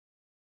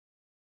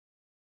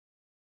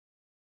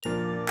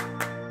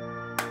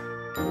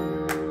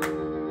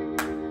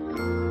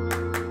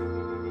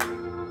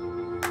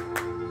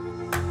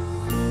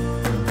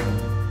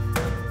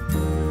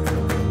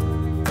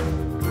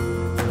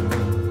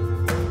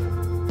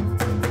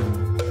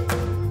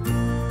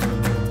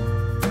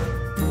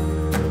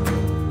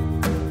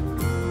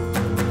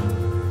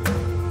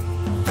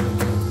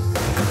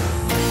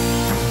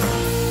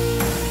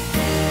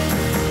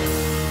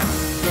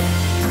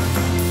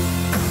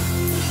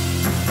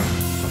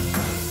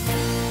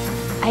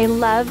I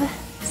love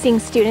seeing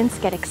students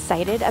get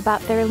excited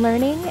about their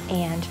learning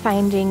and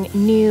finding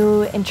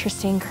new,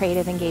 interesting,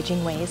 creative,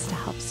 engaging ways to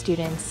help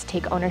students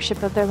take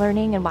ownership of their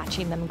learning and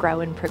watching them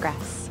grow and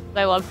progress.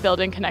 I love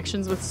building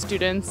connections with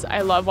students.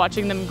 I love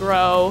watching them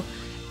grow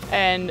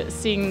and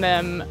seeing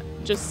them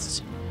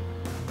just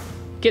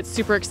get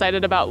super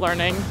excited about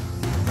learning.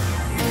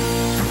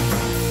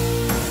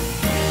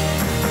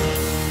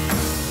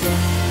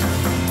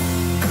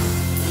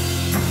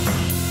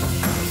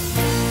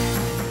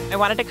 I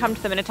wanted to come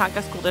to the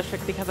Minnetonka School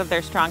District because of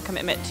their strong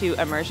commitment to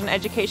immersion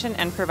education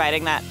and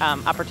providing that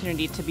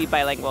opportunity to be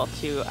bilingual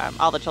to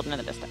all the children in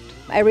the district.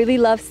 I really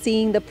love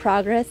seeing the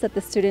progress that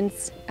the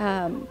students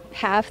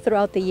have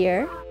throughout the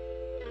year.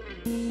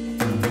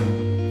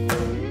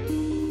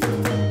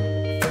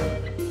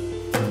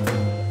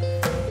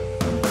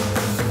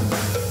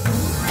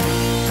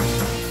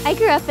 I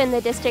grew up in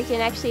the district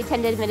and actually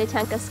attended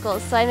Minnetonka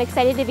schools, so I'm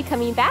excited to be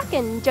coming back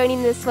and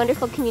joining this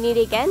wonderful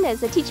community again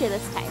as a teacher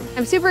this time.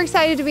 I'm super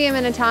excited to be in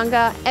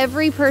Minnetonka.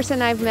 Every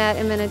person I've met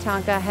in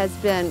Minnetonka has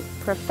been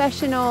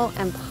professional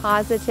and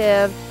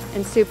positive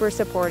and super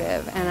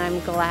supportive, and I'm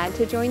glad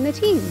to join the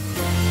team.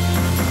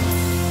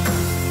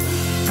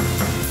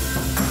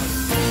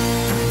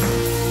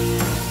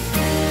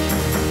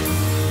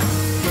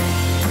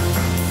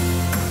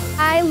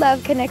 I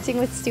love connecting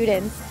with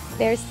students.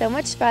 They're so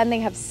much fun, they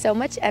have so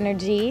much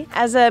energy.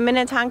 As a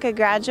Minnetonka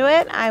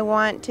graduate, I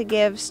want to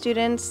give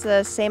students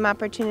the same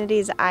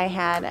opportunities I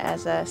had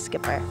as a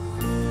skipper.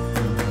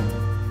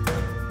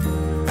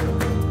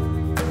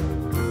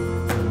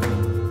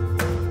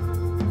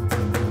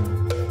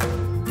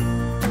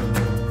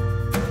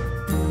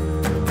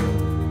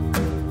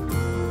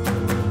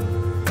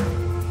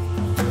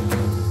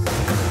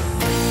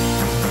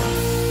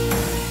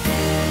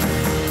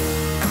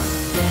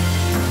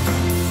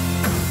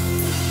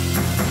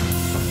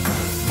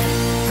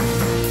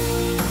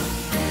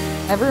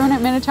 Everyone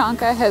at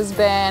Minnetonka has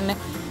been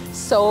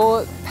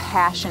so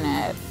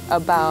passionate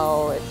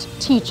about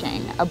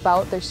teaching,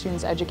 about their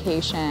students'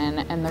 education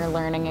and their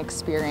learning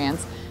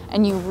experience,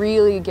 and you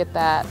really get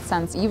that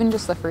sense even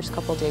just the first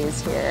couple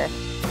days here.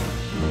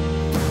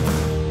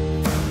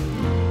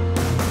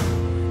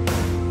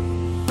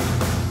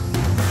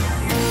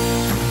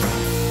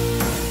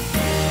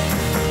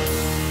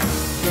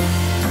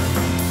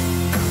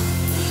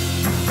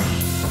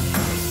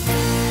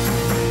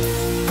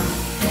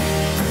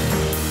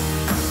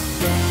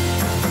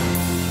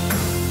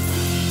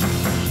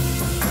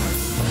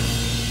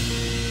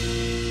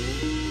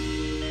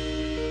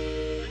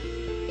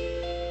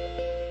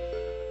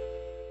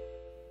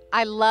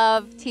 I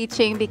love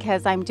teaching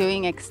because I'm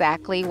doing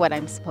exactly what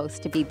I'm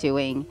supposed to be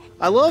doing.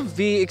 I love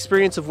the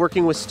experience of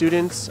working with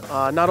students,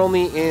 not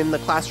only in the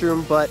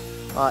classroom, but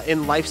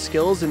in life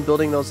skills and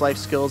building those life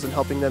skills and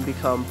helping them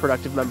become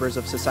productive members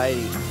of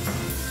society.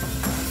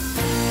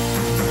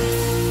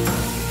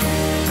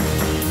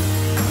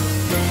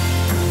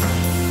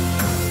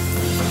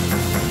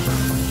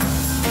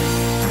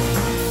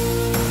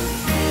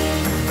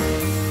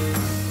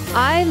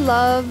 I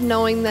love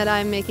knowing that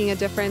I'm making a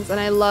difference, and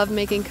I love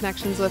making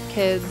connections with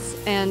kids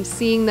and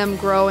seeing them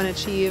grow and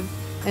achieve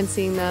and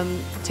seeing them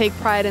take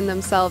pride in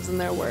themselves and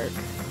their work.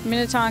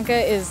 Minnetonka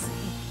is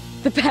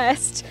the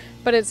best,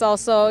 but it's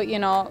also, you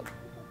know,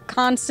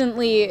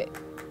 constantly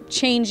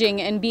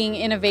changing and being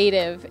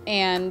innovative,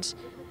 and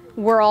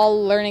we're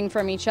all learning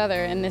from each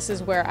other, and this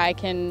is where I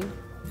can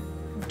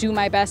do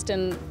my best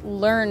and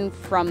learn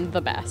from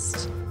the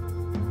best.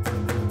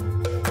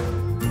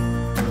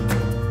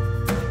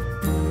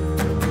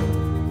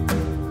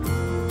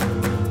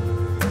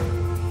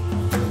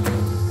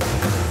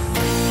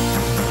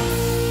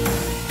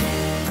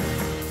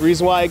 The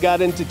reason why I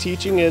got into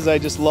teaching is I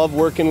just love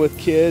working with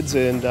kids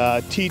and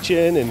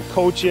teaching and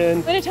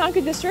coaching. Minnetonka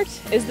District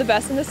is the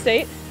best in the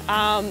state,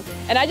 and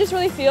I just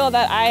really feel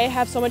that I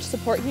have so much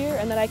support here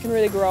and that I can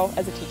really grow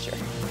as a teacher.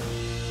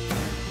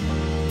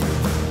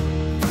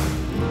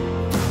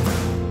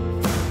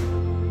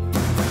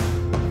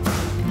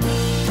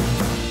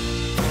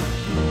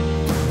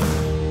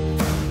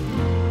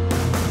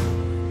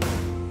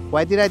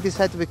 Why did I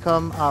decide to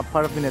become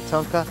part of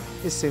Minnetonka?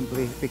 Is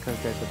simply because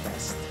they're the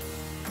best.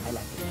 I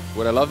like it.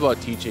 What I love about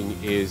teaching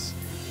is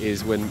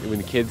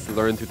when kids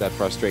learn through that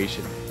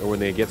frustration, or when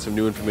they get some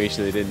new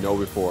information they didn't know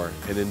before,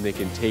 and then they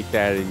can take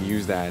that and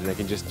use that, and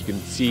you can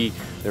see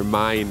their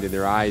mind and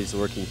their eyes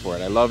working for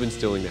it. I love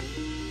instilling that.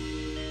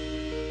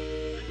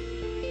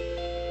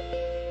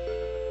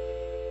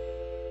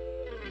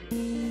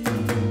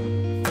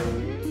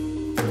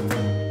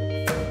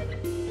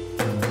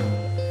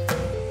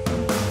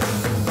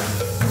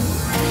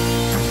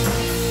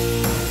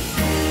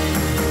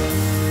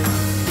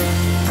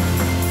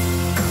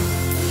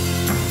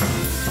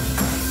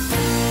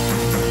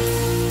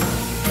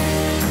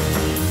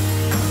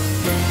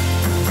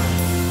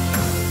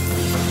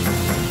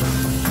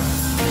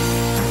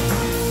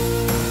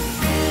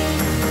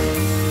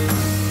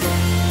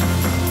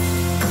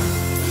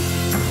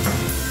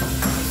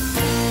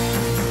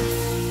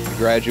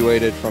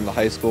 Graduated from the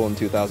high school in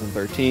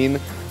 2013.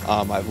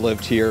 I've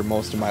lived here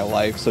most of my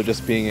life, so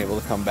just being able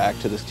to come back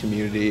to this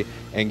community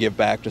and give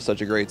back to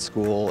such a great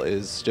school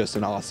is just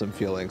an awesome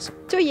feeling.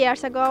 2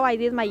 years ago I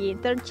did my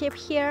internship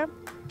here,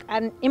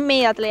 and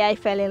immediately I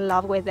fell in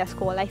love with the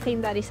school. I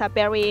think that it's a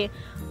very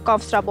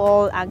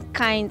comfortable and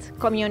kind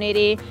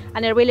community,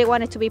 and I really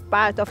wanted to be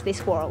part of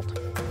this world.